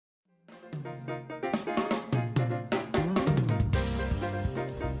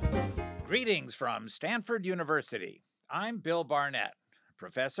Greetings from Stanford University. I'm Bill Barnett,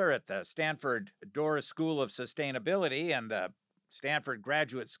 professor at the Stanford Doerr School of Sustainability and the Stanford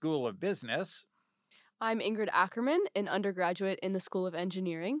Graduate School of Business. I'm Ingrid Ackermann, an undergraduate in the School of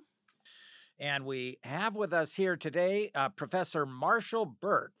Engineering. And we have with us here today Professor Marshall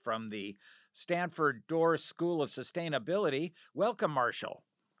Burke from the Stanford Doerr School of Sustainability. Welcome, Marshall.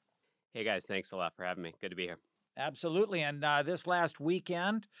 Hey, guys. Thanks a lot for having me. Good to be here. Absolutely. And this last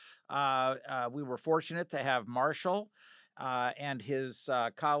weekend, we were fortunate to have Marshall and his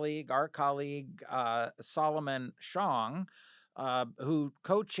colleague, Solomon Shong, who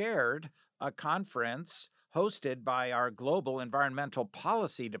co-chaired a conference hosted by our Global Environmental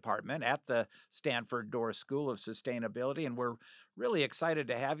Policy Department at the Stanford Doerr School of Sustainability. And we're really excited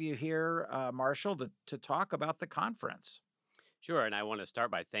to have you here, Marshall, to talk about the conference. Sure, and I want to start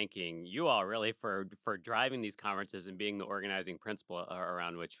by thanking you all really for driving these conferences and being the organizing principle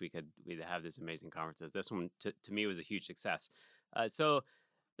around which we have these amazing conferences. This one, to me, was a huge success. So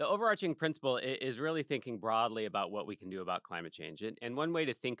the overarching principle is really thinking broadly about what we can do about climate change. And one way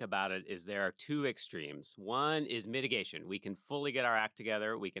to think about it is there are two extremes. One is mitigation. We can fully get our act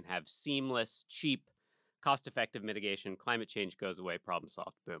together. We can have seamless, cheap, cost-effective mitigation. Climate change goes away, problem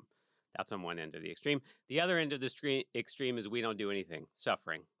solved, boom. That's on one end of the extreme. The other end of the extreme is we don't do anything,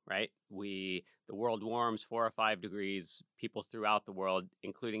 suffering, right? The world warms 4 or 5 degrees. People throughout the world,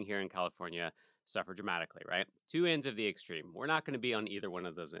 including here in California, suffer dramatically, right? Two ends of the extreme. We're not going to be on either one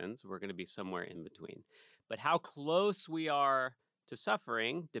of those ends. We're going to be somewhere in between. But how close we are to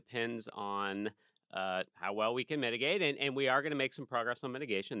suffering depends on how well we can mitigate, and we are going to make some progress on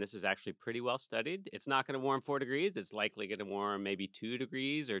mitigation. This is actually pretty well studied. It's not going to warm 4 degrees. It's likely going to warm maybe 2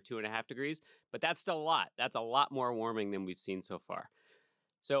 degrees or 2.5 degrees, but that's still a lot. That's a lot more warming than we've seen so far.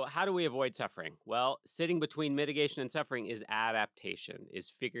 So how do we avoid suffering? Well, sitting between mitigation and suffering is adaptation, is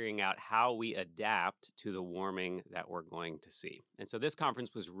figuring out how we adapt to the warming that we're going to see. And so this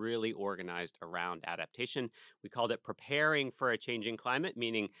conference was really organized around adaptation. We called it Preparing for a Changing Climate,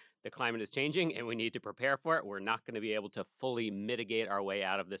 meaning the climate is changing and we need to prepare for it. We're not going to be able to fully mitigate our way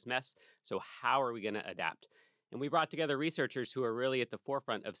out of this mess. So how are we going to adapt? And we brought together researchers who are really at the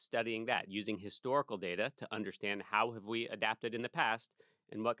forefront of studying that, using historical data to understand how have we adapted in the past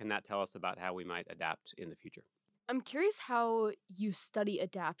and what can that tell us about how we might adapt in the future. I'm curious how you study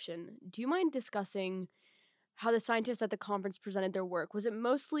adaptation. Do you mind discussing how the scientists at the conference presented their work? Was it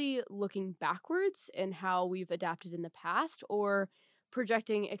mostly looking backwards and how we've adapted in the past, or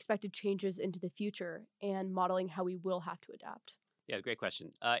projecting expected changes into the future and modeling how we will have to adapt? Yeah, great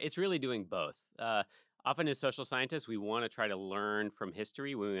question. It's really doing both. Often as social scientists, we want to try to learn from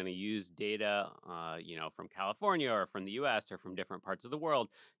history. We want to use data, from California or from the US or from different parts of the world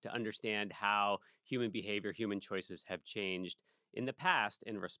to understand how human behavior, human choices have changed in the past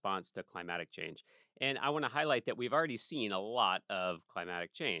in response to climatic change. And I want to highlight that we've already seen a lot of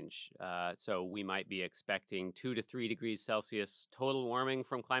climatic change. So we might be expecting 2 to 3 degrees Celsius total warming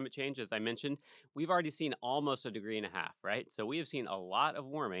from climate change, as I mentioned. We've already seen almost 1.5 degrees, right? So we have seen a lot of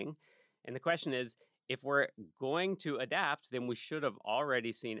warming. And the question is, if we're going to adapt, then we should have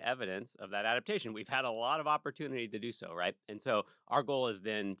already seen evidence of that adaptation. We've had a lot of opportunity to do so, right? And so our goal is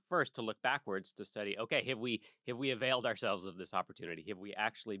then first to look backwards to study, okay, have we availed ourselves of this opportunity? Have we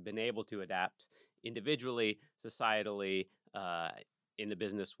actually been able to adapt individually, societally, in the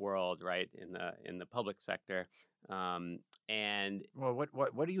business world, right? In the public sector, and well,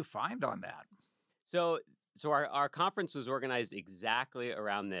 what do you find on that? So our conference was organized exactly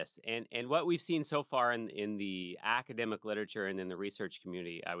around this. And what we've seen so far in the academic literature and in the research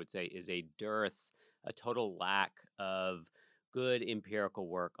community, I would say, is a dearth, a total lack of good empirical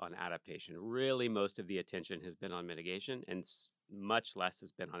work on adaptation. Really, most of the attention has been on mitigation and much less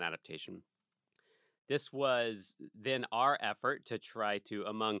has been on adaptation. This was then our effort to try to,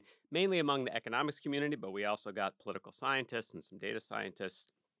 mainly among the economics community, but we also got political scientists and some data scientists,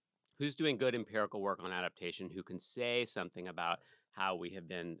 who's doing good empirical work on adaptation, who can say something about how we have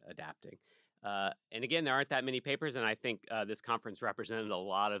been adapting. And again, there aren't that many papers, and I think this conference represented a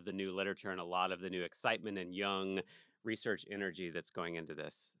lot of the new literature and a lot of the new excitement and young research energy that's going into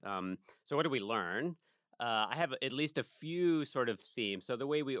this. So what did we learn? I have at least a few sort of themes. So the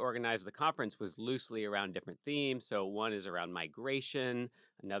way we organized the conference was loosely around different themes. So one is around migration,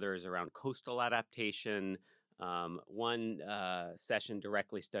 another is around coastal adaptation. One session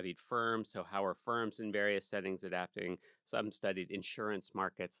directly studied firms, so how are firms in various settings adapting? Some studied insurance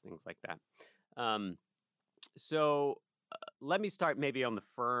markets, things like that. So let me start maybe on the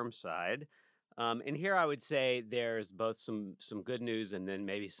firm side. And here I would say there's both some good news and then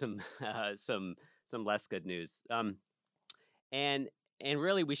maybe some some less good news. And and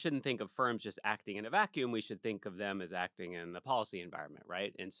really, we shouldn't think of firms just acting in a vacuum. We should think of them as acting in the policy environment,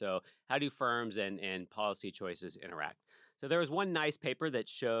 right? And so, how do firms and policy choices interact? So there was one nice paper that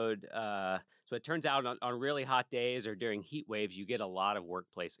showed. So it turns out on really hot days or during heat waves, you get a lot of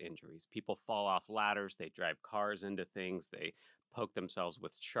workplace injuries. People fall off ladders, they drive cars into things, they poke themselves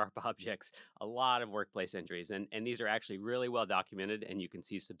with sharp objects. A lot of workplace injuries, and these are actually really well documented. And you can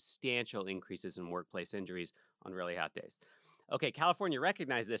see substantial increases in workplace injuries on really hot days. Okay, California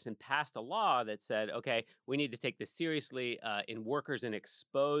recognized this and passed a law that said, okay, we need to take this seriously. In workers in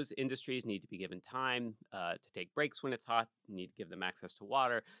exposed industries need to be given time to take breaks when it's hot. Need to give them access to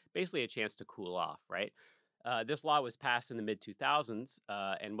water, basically a chance to cool off, right? This law was passed in the mid 2000s,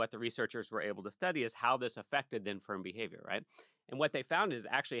 and what the researchers were able to study is how this affected then firm behavior, right? And what they found is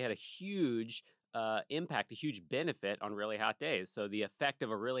actually had a huge impact, a huge benefit on really hot days. So the effect of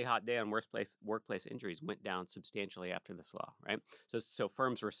a really hot day on workplace injuries went down substantially after this law, right? So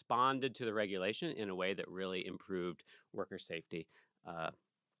firms responded to the regulation in a way that really improved worker safety uh,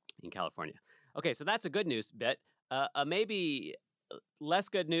 in California. Okay, so that's a good news bit. Maybe less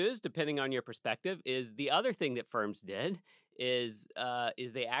good news, depending on your perspective, is the other thing that firms did is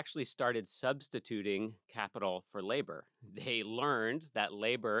they actually started substituting capital for labor. They learned that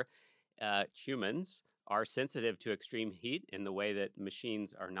labor, humans, are sensitive to extreme heat in the way that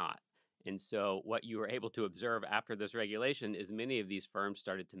machines are not. And so, what you were able to observe after this regulation is many of these firms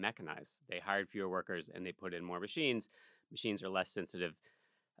started to mechanize. They hired fewer workers and they put in more machines. Machines are less sensitive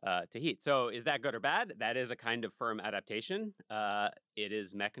to heat. So, is that good or bad? That is a kind of firm adaptation. It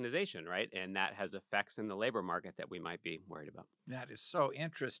is mechanization, right? And that has effects in the labor market that we might be worried about. That is so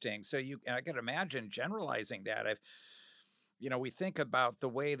interesting. So I can imagine generalizing that. We think about the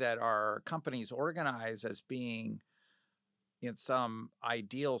way that our companies organize as being in some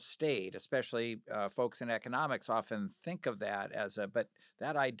ideal state, especially folks in economics often think of that but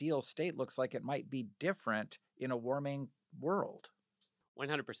that ideal state looks like it might be different in a warming world.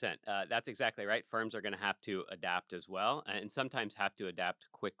 100%. That's exactly right. Firms are going to have to adapt as well, and sometimes have to adapt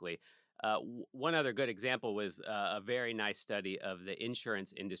quickly. One other good example was a very nice study of the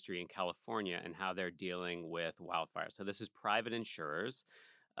insurance industry in California and how they're dealing with wildfires. So this is private insurers.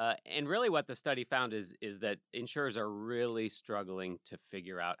 And really, what the study found is that insurers are really struggling to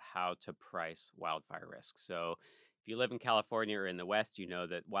figure out how to price wildfire risk. So, if you live in California or in the West, you know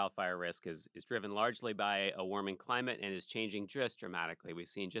that wildfire risk is driven largely by a warming climate and is changing just dramatically. We've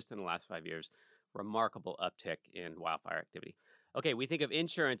seen just in the last 5 years remarkable uptick in wildfire activity. Okay, we think of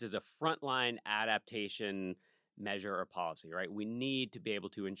insurance as a frontline adaptation measure or policy, right? We need to be able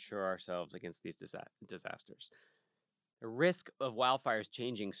to insure ourselves against these disasters. The risk of wildfires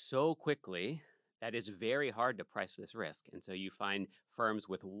changing so quickly that it's very hard to price this risk. And so you find firms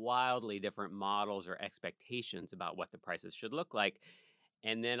with wildly different models or expectations about what the prices should look like.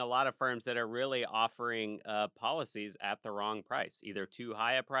 And then a lot of firms that are really offering policies at the wrong price, either too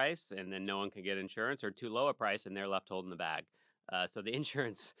high a price and then no one can get insurance, or too low a price and they're left holding the bag. So the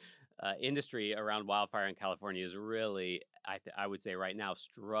insurance industry around wildfire in California is really, I would say right now,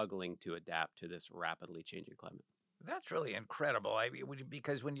 struggling to adapt to this rapidly changing climate. That's really incredible.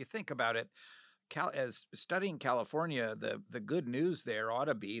 Because when you think about it, as studying California, the good news there ought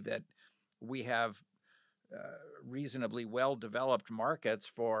to be that we have reasonably well developed markets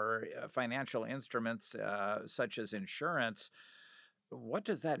for financial instruments such as insurance. What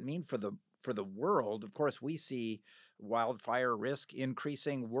does that mean for the world? Of course, we see wildfire risk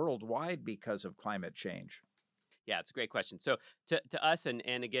increasing worldwide because of climate change. Yeah, it's a great question. So to us, and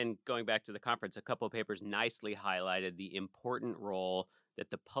again, going back to the conference, a couple of papers nicely highlighted the important role that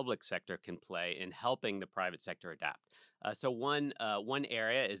the public sector can play in helping the private sector adapt. So one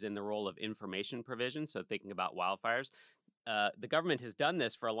area is in the role of information provision. So thinking about wildfires, the government has done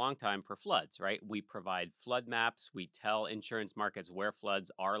this for a long time for floods, right? We provide flood maps. We tell insurance markets where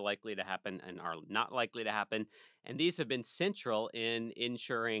floods are likely to happen and are not likely to happen. And these have been central in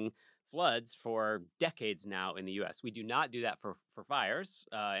insuring floods for decades now in the US. We do not do that for fires,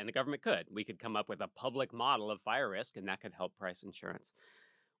 and the government could. We could come up with a public model of fire risk, and that could help price insurance.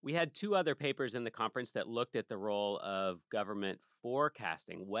 We had two other papers in the conference that looked at the role of government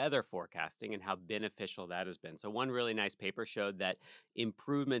forecasting, weather forecasting, and how beneficial that has been. So, one really nice paper showed that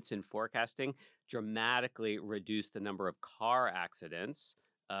improvements in forecasting dramatically reduced the number of car accidents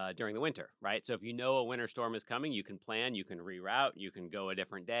during the winter, right? So, if you know a winter storm is coming, you can plan, you can reroute, you can go a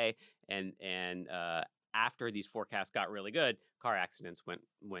different day, and after these forecasts got really good, car accidents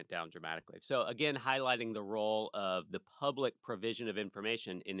went down dramatically. So again, highlighting the role of the public provision of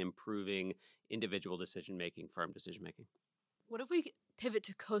information in improving individual decision making, firm decision making. What if we pivot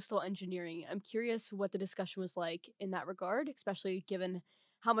to coastal engineering? I'm curious what the discussion was like in that regard, especially given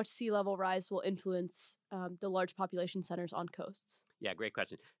how much sea level rise will influence the large population centers on coasts. Yeah, great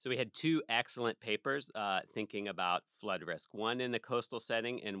question. So we had two excellent papers thinking about flood risk, one in the coastal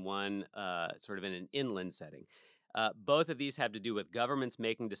setting and one sort of in an inland setting. Both of these have to do with governments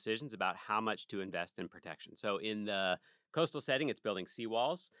making decisions about how much to invest in protection. So in the coastal setting, it's building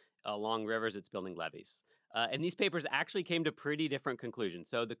seawalls. Along rivers, it's building levees. And these papers actually came to pretty different conclusions.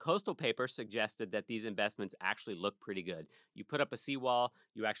 So the coastal paper suggested that these investments actually look pretty good. You put up a seawall,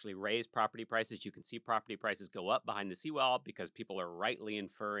 you actually raise property prices. You can see property prices go up behind the seawall because people are rightly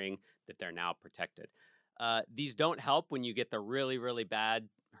inferring that they're now protected. These don't help when you get the really, really bad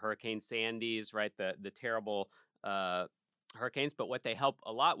Hurricane Sandys, right? The terrible hurricanes. But what they help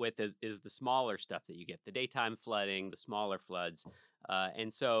a lot with is the smaller stuff that you get, the daytime flooding, the smaller floods.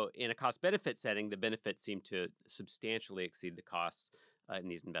 And so in a cost-benefit setting, the benefits seem to substantially exceed the costs in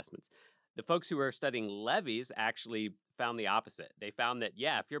these investments. The folks who were studying levees actually found the opposite. They found that,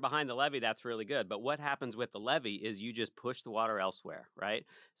 yeah, if you're behind the levee, that's really good. But what happens with the levee is you just push the water elsewhere, right?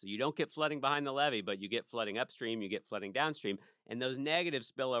 So you don't get flooding behind the levee, but you get flooding upstream, you get flooding downstream. And those negative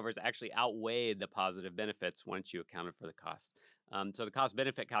spillovers actually outweighed the positive benefits once you accounted for the costs. So the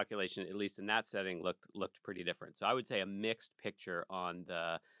cost-benefit calculation, at least in that setting, looked pretty different. So I would say a mixed picture on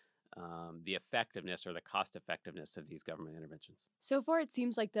the effectiveness or the cost effectiveness of these government interventions. So far, it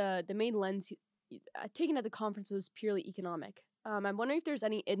seems like the main lens taken at the conference was purely economic. I'm wondering if there's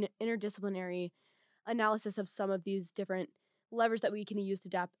any interdisciplinary analysis of some of these different levers that we can use to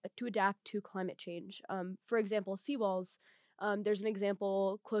adapt to climate change. For example, seawalls. There's an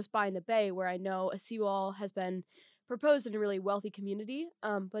example close by in the Bay where I know a seawall has been proposed in a really wealthy community,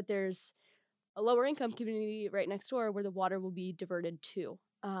 but there's a lower income community right next door where the water will be diverted to.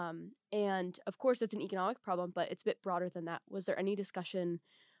 And of course, it's an economic problem, but it's a bit broader than that. Was there any discussion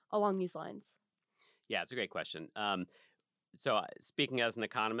along these lines? Yeah, it's a great question. So speaking as an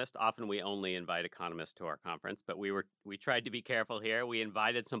economist, often we only invite economists to our conference, but we tried to be careful here. We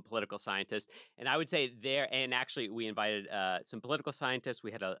invited some political scientists, and I would say actually we invited some political scientists.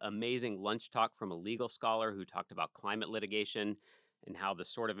 We had an amazing lunch talk from a legal scholar who talked about climate litigation and how the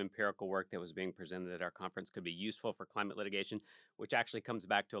sort of empirical work that was being presented at our conference could be useful for climate litigation, which actually comes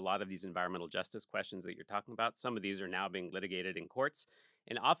back to a lot of these environmental justice questions that you're talking about. Some of these are now being litigated in courts,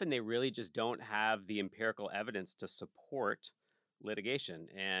 and often they really just don't have the empirical evidence to support litigation.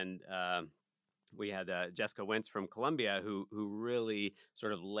 And we had Jessica Wentz from Columbia who really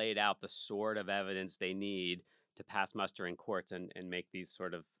sort of laid out the sort of evidence they need to pass muster in courts and make these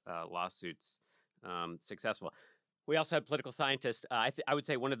sort of lawsuits successful. We also had political scientists. I would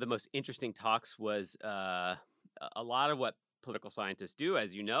say one of the most interesting talks was a lot of what political scientists do,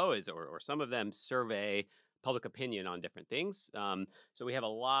 as you know, or some of them survey public opinion on different things. So we have a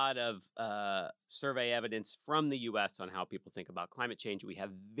lot of survey evidence from the U.S. on how people think about climate change. We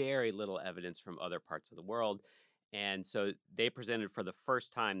have very little evidence from other parts of the world. And so they presented for the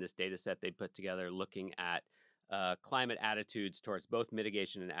first time this data set they put together looking at climate attitudes towards both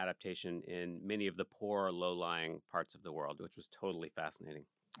mitigation and adaptation in many of the poor, low-lying parts of the world, which was totally fascinating.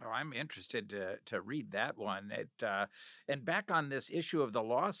 Oh, I'm interested to read that one. And back on this issue of the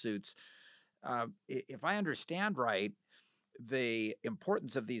lawsuits, if I understand right, the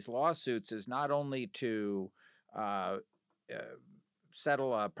importance of these lawsuits is not only to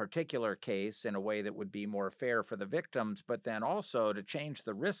settle a particular case in a way that would be more fair for the victims, but then also to change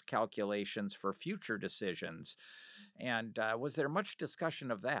the risk calculations for future decisions. And was there much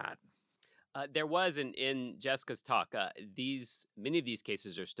discussion of that? There was in Jessica's talk. Many of these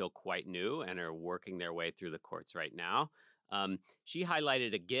cases are still quite new and are working their way through the courts right now. She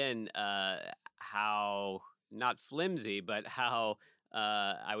highlighted again how not flimsy, but how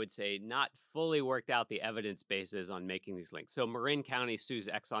I would say not fully worked out the evidence bases on making these links. So Marin County sues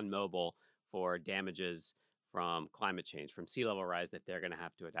ExxonMobil for damages from climate change, from sea level rise that they're going to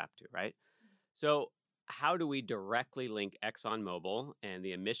have to adapt to, right? So how do we directly link ExxonMobil and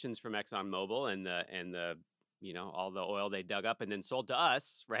the emissions from ExxonMobil and the all the oil they dug up and then sold to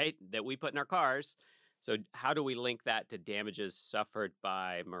us, right, that we put in our cars? So how do we link that to damages suffered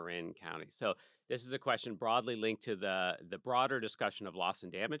by Marin County? So this is a question broadly linked to the broader discussion of loss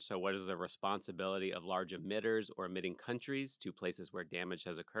and damage. So what is the responsibility of large emitters or emitting countries to places where damage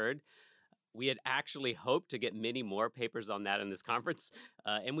has occurred? We had actually hoped to get many more papers on that in this conference,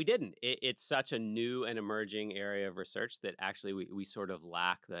 and we didn't. It's such a new and emerging area of research that actually we sort of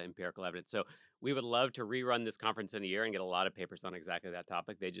lack the empirical evidence. So we would love to rerun this conference in a year and get a lot of papers on exactly that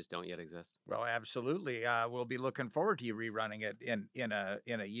topic. They just don't yet exist. Well, absolutely. We'll be looking forward to you rerunning it in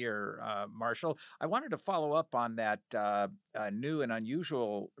a year, Marshall. I wanted to follow up on that new and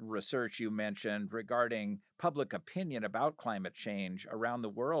unusual research you mentioned regarding public opinion about climate change around the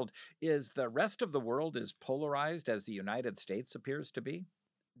world. Is the rest of the world as polarized as the United States appears to be?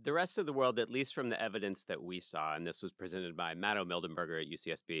 The rest of the world, at least from the evidence that we saw, and this was presented by Matto Mildenberger at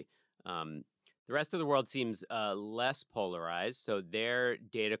UCSB, the rest of the world seems less polarized. So their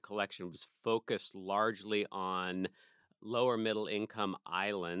data collection was focused largely on lower middle income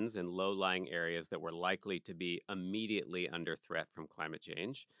islands and low-lying areas that were likely to be immediately under threat from climate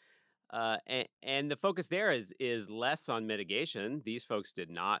change. And the focus there is less on mitigation. These folks did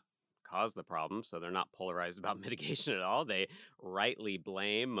not cause the problem, so they're not polarized about mitigation at all. They rightly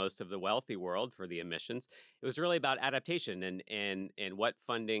blame most of the wealthy world for the emissions. It was really about adaptation and what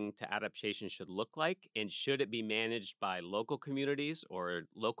funding to adaptation should look like, and should it be managed by local communities or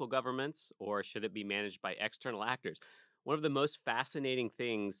local governments, or should it be managed by external actors? One of the most fascinating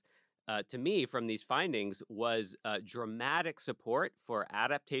things to me from these findings was dramatic support for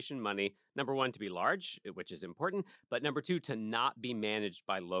adaptation money, number one, to be large, which is important, but number two, to not be managed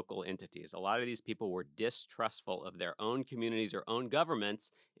by local entities. A lot of these people were distrustful of their own communities or own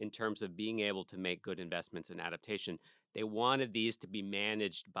governments in terms of being able to make good investments in adaptation. They wanted these to be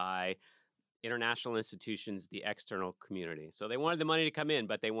managed by international institutions, the external community. So they wanted the money to come in,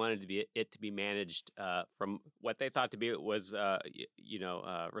 but they wanted it to be managed from what they thought to be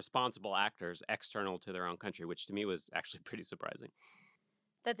responsible actors external to their own country, which to me was actually pretty surprising.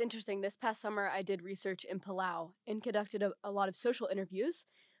 That's interesting. This past summer, I did research in Palau and conducted a lot of social interviews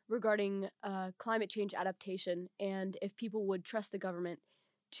regarding climate change adaptation and if people would trust the government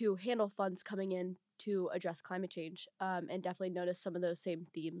to handle funds coming in to address climate change, and definitely noticed some of those same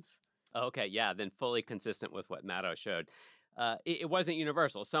themes. Okay, yeah, then fully consistent with what Matto showed. It wasn't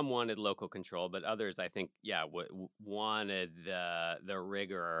universal. Some wanted local control, but others, I think, yeah, wanted the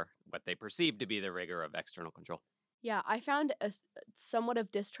rigor, what they perceived to be the rigor of external control. Yeah, I found somewhat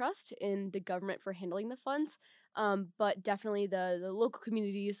of distrust in the government for handling the funds, but definitely the local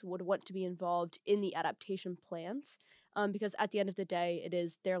communities would want to be involved in the adaptation plans, because at the end of the day, it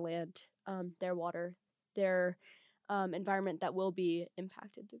is their land, their water, their environment that will be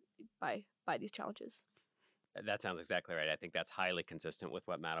impacted by these challenges. That sounds exactly right. I think that's highly consistent with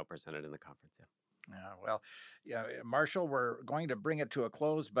what Matto presented in the conference. Yeah. Well, yeah, Marshall, we're going to bring it to a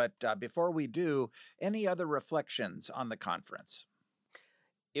close, but before we do, any other reflections on the conference?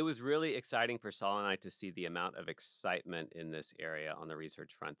 It was really exciting for Saul and I to see the amount of excitement in this area on the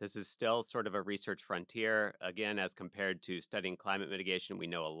research front. This is still sort of a research frontier. Again, as compared to studying climate mitigation, we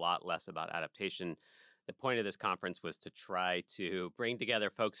know a lot less about adaptation. The point of this conference was to try to bring together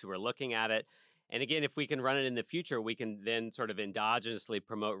folks who are looking at it. And again, if we can run it in the future, we can then sort of endogenously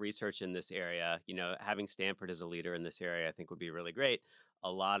promote research in this area. You know, having Stanford as a leader in this area, I think would be really great.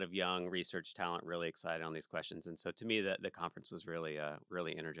 A lot of young research talent really excited on these questions. And so to me, the conference was really,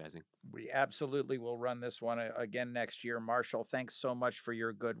 really energizing. We absolutely will run this one again next year. Marshall, thanks so much for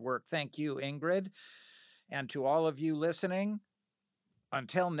your good work. Thank you, Ingrid. And to all of you listening,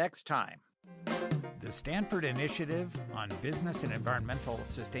 until next time. The Stanford Initiative on Business and Environmental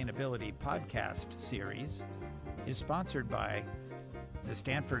Sustainability podcast series is sponsored by the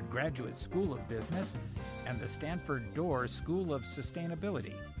Stanford Graduate School of Business and the Stanford Doerr School of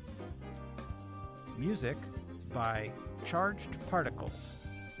Sustainability. Music by Charged Particles.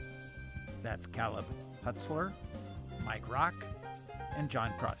 That's Caleb Hutzler, Mike Rock, and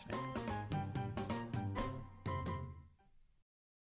John Krosnick.